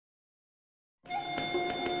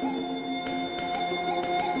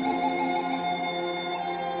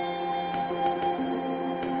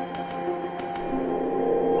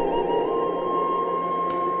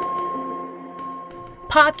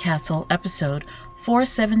PodCastle Episode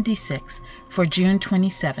 476 for June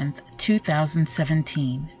 27,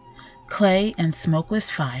 2017. Clay and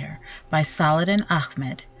Smokeless Fire by Saladin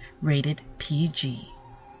Ahmed, rated PG.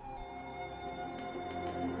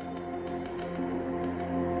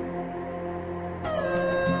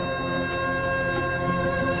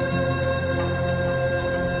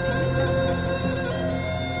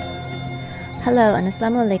 Hello and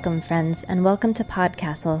Assalamu alaikum friends, and welcome to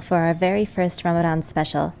PodCastle for our very first Ramadan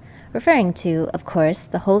special, referring to, of course,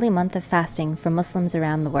 the holy month of fasting for Muslims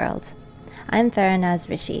around the world. I'm Faranaz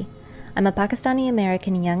Rishi. I'm a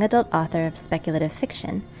Pakistani-American young adult author of speculative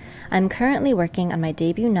fiction. I'm currently working on my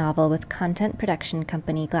debut novel with content production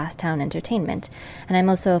company Glasstown Entertainment, and I'm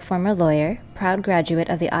also a former lawyer, proud graduate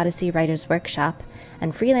of the Odyssey Writers' Workshop,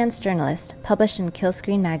 and freelance journalist published in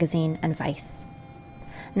Killscreen Magazine and Vice.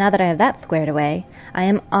 Now that I have that squared away, I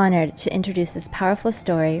am honored to introduce this powerful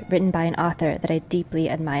story written by an author that I deeply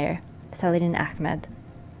admire, Saladin Ahmed.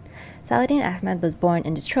 Saladin Ahmed was born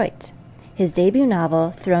in Detroit. His debut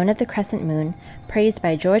novel, Thrown at the Crescent Moon, praised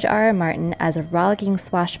by George R.R. Martin as a rollicking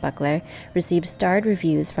swashbuckler, received starred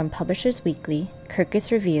reviews from Publishers Weekly,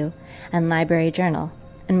 Kirkus Review, and Library Journal,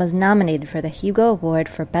 and was nominated for the Hugo Award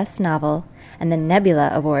for Best Novel and the Nebula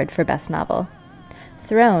Award for Best Novel.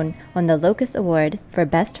 Thrown won the Locus Award for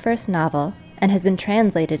Best First Novel and has been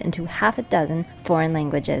translated into half a dozen foreign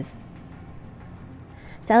languages.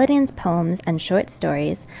 Saladin's poems and short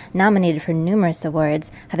stories, nominated for numerous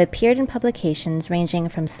awards, have appeared in publications ranging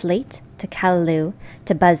from Slate to Callaloo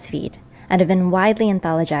to BuzzFeed, and have been widely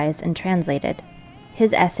anthologized and translated.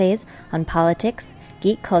 His essays on politics,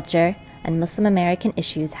 geek culture, and Muslim American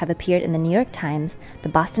issues have appeared in the New York Times, the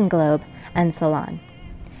Boston Globe, and Salon.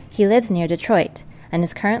 He lives near Detroit, and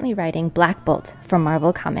is currently writing Black Bolt for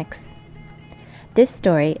Marvel Comics. This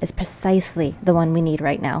story is precisely the one we need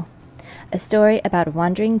right now. A story about a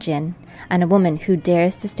wandering jinn and a woman who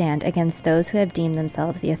dares to stand against those who have deemed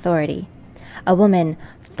themselves the authority. A woman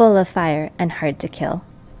full of fire and hard to kill.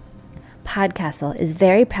 PodCastle is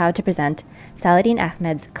very proud to present Saladin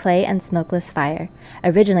Ahmed's Clay and Smokeless Fire,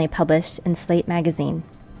 originally published in Slate magazine.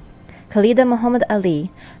 Khalida Muhammad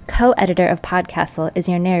Ali, co-editor of PodCastle, is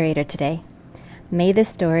your narrator today. May this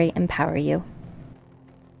story empower you.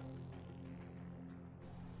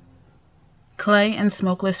 Clay and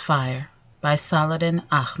Smokeless Fire by Saladin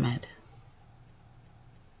Ahmed.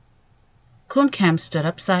 Kumkam stood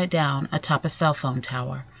upside down atop a cell phone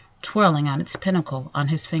tower, twirling on its pinnacle on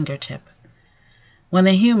his fingertip. When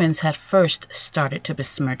the humans had first started to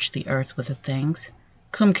besmirch the earth with the things,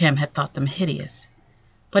 Kumkam had thought them hideous,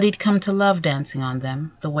 but he'd come to love dancing on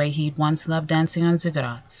them the way he'd once loved dancing on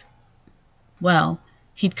ziggurats. Well,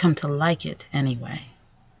 he'd come to like it anyway.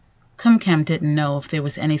 Kumkam didn't know if there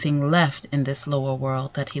was anything left in this lower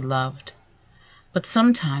world that he loved. But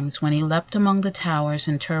sometimes when he leapt among the towers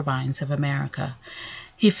and turbines of America,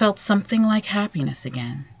 he felt something like happiness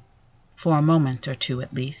again, for a moment or two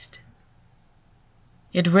at least.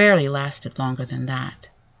 It rarely lasted longer than that,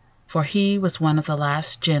 for he was one of the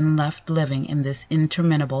last jinn left living in this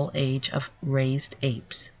interminable age of raised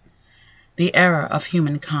apes. The era of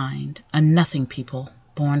humankind, a nothing people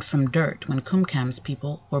born from dirt when Kumkam's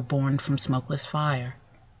people were born from smokeless fire.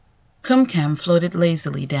 Kumkam floated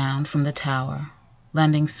lazily down from the tower,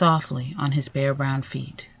 landing softly on his bare brown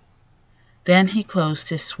feet. Then he closed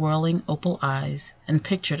his swirling opal eyes and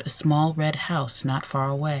pictured a small red house not far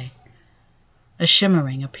away. A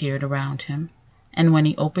shimmering appeared around him, and when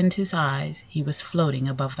he opened his eyes he was floating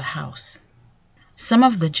above the house. Some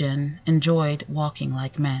of the jinn enjoyed walking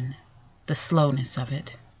like men, the slowness of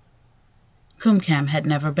it. Kumkam had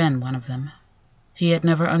never been one of them. He had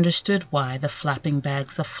never understood why the flapping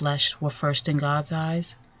bags of flesh were first in God's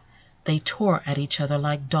eyes. They tore at each other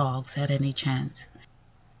like dogs at any chance.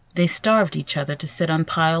 They starved each other to sit on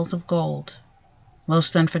piles of gold.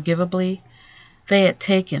 Most unforgivably, they had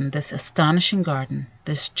taken this astonishing garden,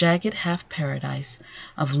 this jagged half-paradise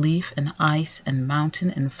of leaf and ice and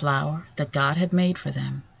mountain and flower that God had made for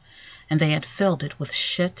them, and they had filled it with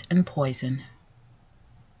shit and poison.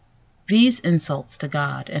 These insults to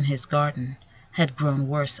God and his garden had grown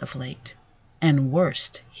worse of late, and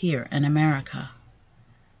worst here in America.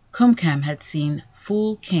 Kumkam had seen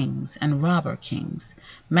fool kings and robber kings,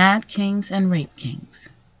 mad kings and rape kings.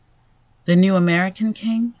 The new American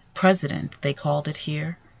king, president they called it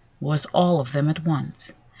here, was all of them at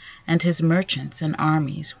once, and his merchants and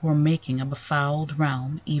armies were making a befouled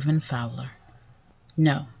realm even fouler.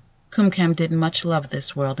 No, Kumkam didn't much love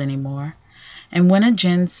this world anymore, and when a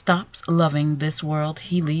jinn stops loving this world,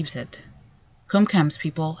 he leaves it. Kumkam's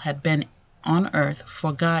people had been on earth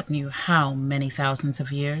for God knew how many thousands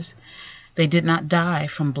of years, They did not die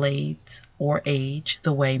from blades or age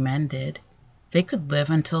the way men did. They could live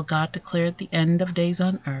until God declared the end of days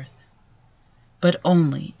on earth, but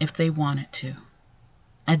only if they wanted to.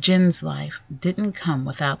 A jinn's life didn't come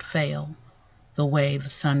without fail, the way the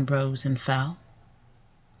sun rose and fell.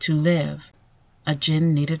 To live, a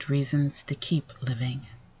jinn needed reasons to keep living.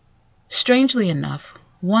 Strangely enough,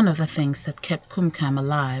 one of the things that kept Kumkam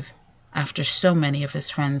alive, after so many of his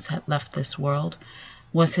friends had left this world,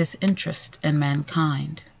 was his interest in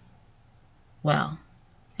mankind. Well,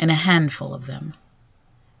 in a handful of them.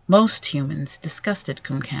 Most humans disgusted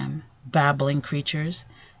Kumkam, babbling creatures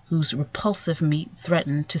whose repulsive meat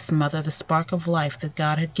threatened to smother the spark of life that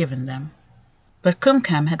God had given them. But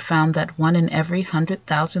Kumkam had found that 1 in every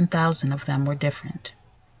 100,000 of them were different.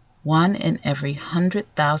 1 in every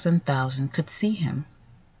 100,000 could see him,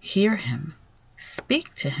 hear him,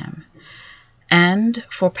 speak to him, and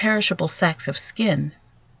for perishable sacks of skin,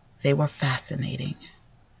 they were fascinating.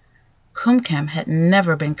 Kumkam had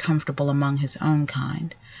never been comfortable among his own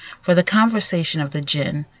kind, for the conversation of the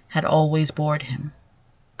jinn had always bored him.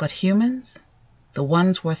 But humans, the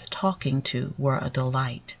ones worth talking to, were a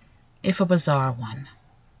delight, if a bizarre one.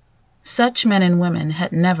 Such men and women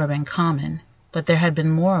had never been common, but there had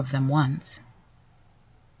been more of them once.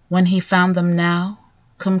 When he found them now,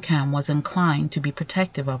 Kumkam was inclined to be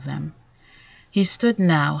protective of them. He stood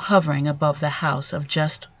now hovering above the house of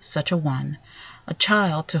just such a one, a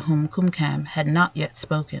child to whom Kumkam had not yet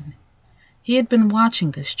spoken. He had been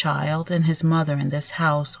watching this child and his mother in this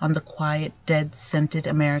house on the quiet, dead-scented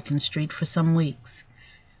American street for some weeks.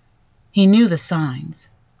 He knew the signs,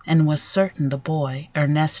 and was certain the boy,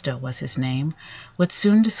 Ernesto was his name, would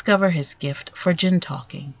soon discover his gift for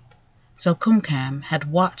gin-talking. So Kumkam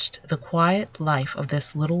had watched the quiet life of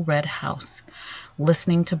this little red house,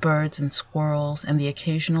 listening to birds and squirrels and the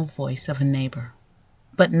occasional voice of a neighbor.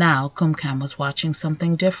 But now Kumkam was watching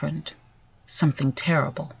something different, something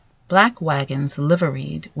terrible. Black wagons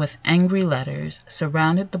liveried with angry letters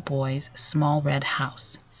surrounded the boy's small red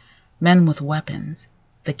house. Men with weapons,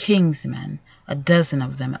 the king's men, a dozen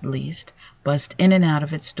of them at least, buzzed in and out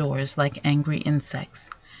of its doors like angry insects.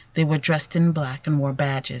 They were dressed in black and wore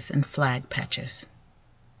badges and flag patches.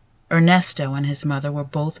 Ernesto and his mother were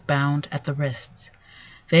both bound at the wrists.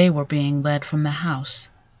 They were being led from the house.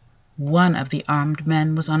 One of the armed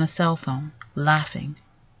men was on a cell phone, laughing.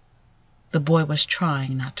 The boy was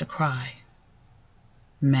trying not to cry.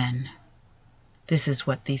 Men. This is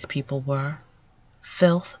what these people were.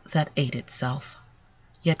 Filth that ate itself.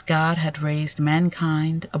 Yet God had raised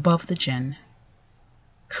mankind above the jinn.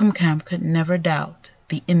 Kumkam could never doubt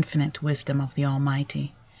the infinite wisdom of the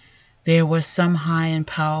Almighty. There was some high and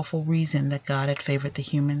powerful reason that God had favored the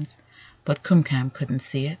humans, but Kumkam couldn't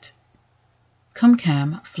see it.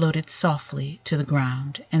 Kumkam floated softly to the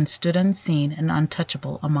ground and stood unseen and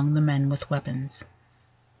untouchable among the men with weapons.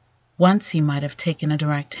 Once he might have taken a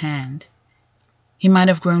direct hand. He might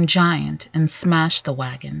have grown giant and smashed the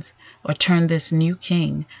wagons, or turned this new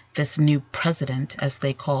king, this new president, as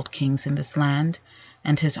they called kings in this land,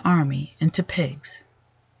 and his army into pigs.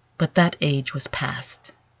 But that age was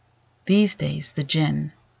past. These days the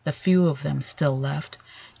jinn, the few of them still left,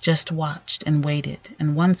 just watched and waited,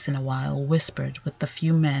 and once in a while whispered with the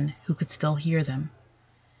few men who could still hear them.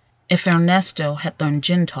 If Ernesto had learned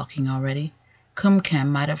jinn-talking already, Kumkam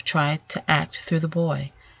might have tried to act through the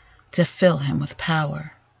boy, to fill him with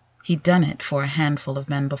power. He'd done it for a handful of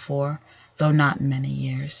men before, though not in many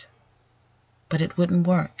years. But it wouldn't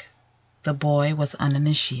work. The boy was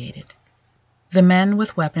uninitiated. The men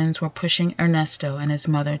with weapons were pushing Ernesto and his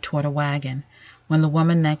mother toward a wagon, when the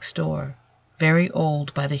woman next door, very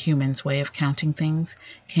old by the humans' way of counting things,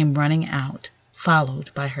 came running out,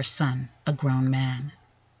 followed by her son, a grown man.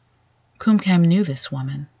 Kumkam knew this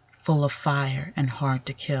woman, full of fire and hard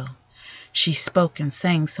to kill. She spoke and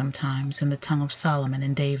sang sometimes in the tongue of Solomon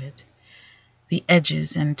and David. The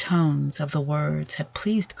edges and tones of the words had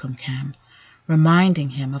pleased Kumkam,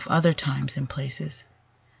 reminding him of other times and places.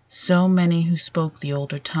 So many who spoke the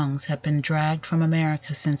older tongues had been dragged from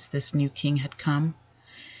America since this new king had come.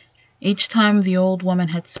 Each time the old woman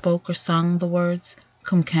had spoke or sung the words,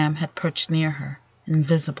 Kumkam had perched near her,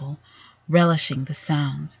 invisible, relishing the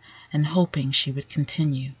sounds and hoping she would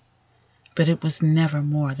continue. But it was never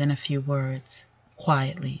more than a few words,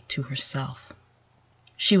 quietly to herself.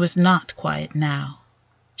 She was not quiet now.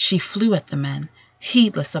 She flew at the men,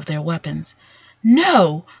 heedless of their weapons.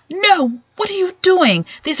 "No! No! What are you doing?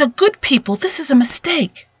 These are good people. This is a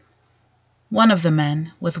mistake." One of the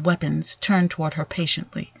men with weapons turned toward her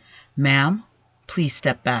patiently. "Ma'am, please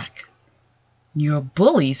step back." "You're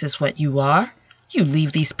bullies is what you are. You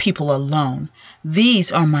leave these people alone.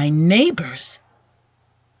 These are my neighbors."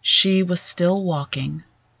 She was still walking.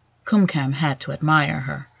 Kumkam had to admire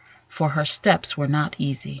her, for her steps were not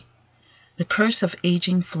easy. The curse of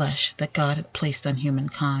aging flesh that God had placed on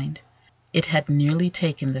humankind, it had nearly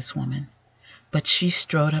taken this woman, but she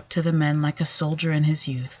strode up to the men like a soldier in his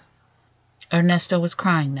youth. Ernesto was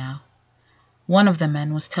crying now. One of the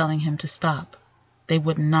men was telling him to stop. They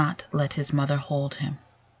would not let his mother hold him.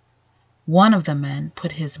 One of the men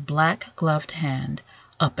put his black-gloved hand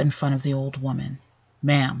up in front of the old woman.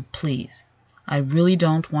 "Ma'am, please, I really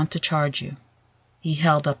don't want to charge you." He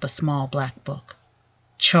held up a small black book.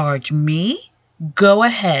 "Charge me? Go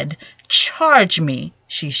ahead, charge me,"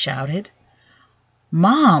 she shouted.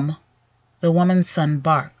 "Mom," the woman's son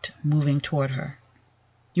barked, moving toward her.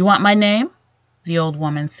 "You want my name?" the old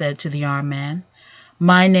woman said to the armed man.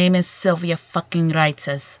 "My name is Sylvia fucking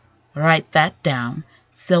Reitzes. Write that down.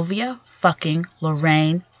 Sylvia fucking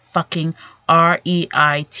Lorraine fucking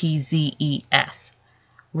Reitzes.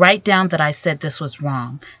 Write down that I said this was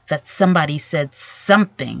wrong, that somebody said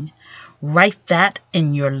something. Write that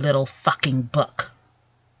in your little fucking book."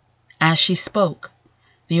 As she spoke,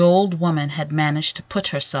 the old woman had managed to put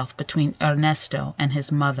herself between Ernesto and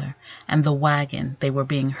his mother and the wagon they were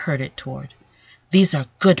being herded toward. "These are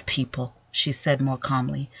good people," she said more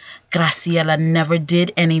calmly. "Graciela never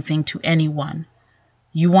did anything to anyone.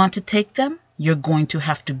 You want to take them? You're going to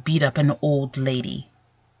have to beat up an old lady."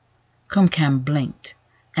 Kumkam blinked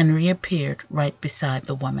and reappeared right beside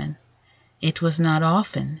the woman. It was not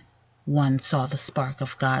often one saw the spark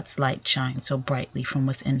of God's light shine so brightly from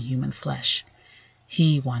within human flesh.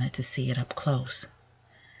 He wanted to see it up close.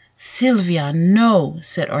 "Sylvia, no,"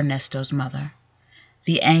 said Ernesto's mother.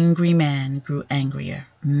 The angry man grew angrier.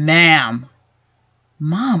 "Ma'am!"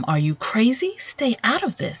 "Mom, are you crazy? Stay out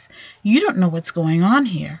of this. You don't know what's going on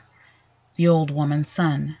here." The old woman's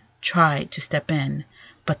son tried to step in,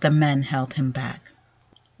 but the men held him back.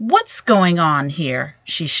 "What's going on here?"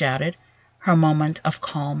 she shouted, her moment of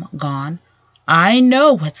calm gone. "I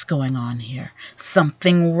know what's going on here.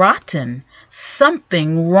 Something rotten.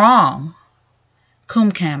 Something wrong."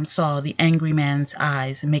 Kumkam saw the angry man's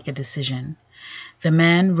eyes make a decision. The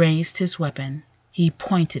man raised his weapon. He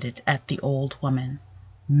pointed it at the old woman.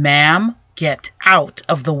 "Ma'am, get out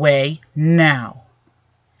of the way now."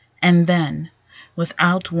 And then,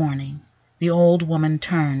 without warning, the old woman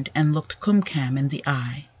turned and looked Kumkam in the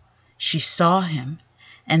eye. She saw him,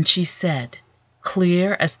 and she said,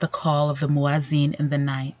 clear as the call of the muezzin in the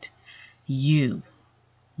night, You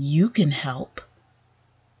can help.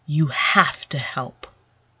 You have to help."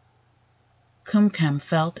 Kumkam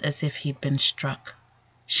felt as if he'd been struck.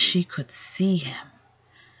 She could see him.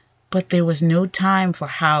 But there was no time for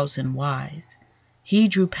hows and whys. He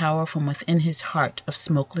drew power from within his heart of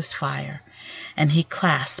smokeless fire, and he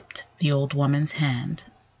clasped the old woman's hand.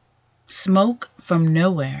 Smoke from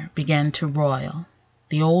nowhere began to roil.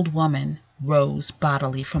 The old woman rose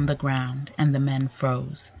bodily from the ground, and the men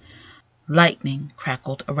froze. Lightning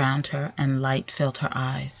crackled around her, and light filled her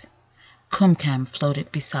eyes. Kumkam floated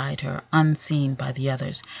beside her, unseen by the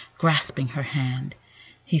others, grasping her hand.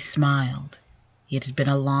 He smiled. It had been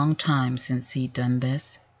a long time since he'd done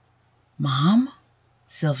this. "Mom?"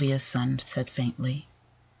 Sylvia's son said faintly.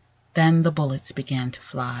 Then the bullets began to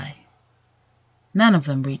fly. None of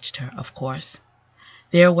them reached her, of course.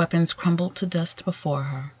 Their weapons crumbled to dust before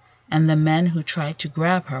her, and the men who tried to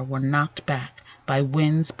grab her were knocked back by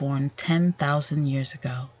winds born 10,000 years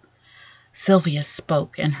ago. Sylvia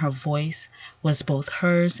spoke, and her voice was both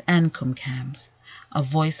hers and Kumkam's, a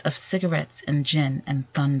voice of cigarettes and gin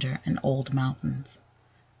and thunder and old mountains.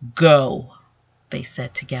 "Go," they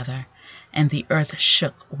said together, and the earth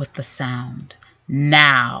shook with the sound.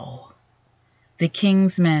 "Now." The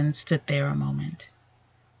king's men stood there a moment.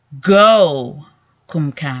 "Go!"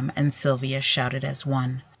 Kumkam and Sylvia shouted as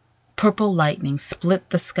one. Purple lightning split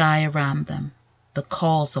the sky around them. The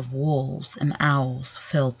calls of wolves and owls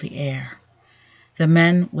filled the air. The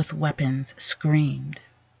men with weapons screamed.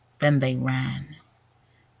 Then they ran.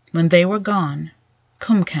 When they were gone,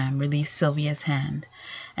 Kumkam released Sylvia's hand,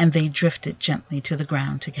 and they drifted gently to the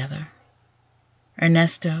ground together.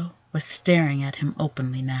 Ernesto was staring at him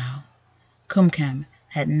openly now. Kumkam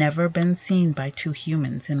had never been seen by two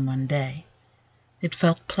humans in one day. It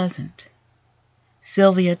felt pleasant.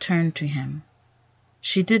 Sylvia turned to him.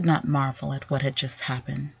 She did not marvel at what had just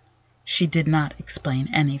happened. She did not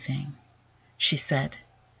explain anything. She said,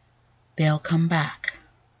 "They'll come back.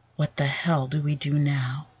 What the hell do we do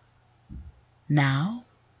now?" "Now?"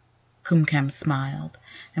 Kumkam smiled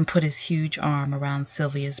and put his huge arm around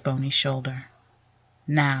Sylvia's bony shoulder.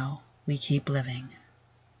 "Now we keep living."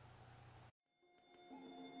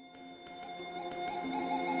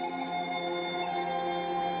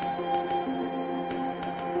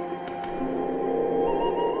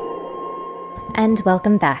 And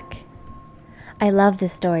welcome back. I love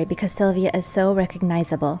this story because Sylvia is so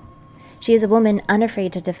recognizable. She is a woman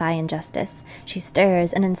unafraid to defy injustice. She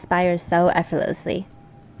stirs and inspires so effortlessly.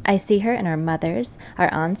 I see her in our mothers,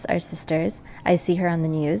 our aunts, our sisters. I see her on the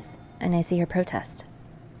news, and I see her protest.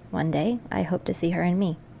 One day, I hope to see her in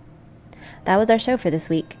me. That was our show for this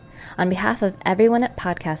week. On behalf of everyone at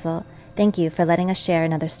PodCastle, thank you for letting us share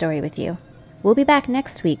another story with you. We'll be back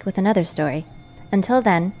next week with another story. Until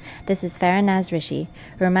then, this is Faranaz Rishi,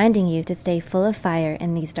 reminding you to stay full of fire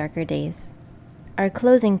in these darker days. Our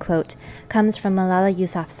closing quote comes from Malala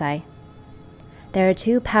Yousafzai. There are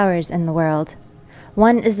two powers in the world.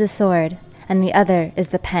 One is the sword, and the other is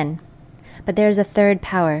the pen. But there is a third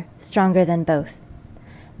power, stronger than both.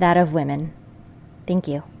 That of women. Thank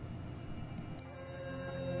you.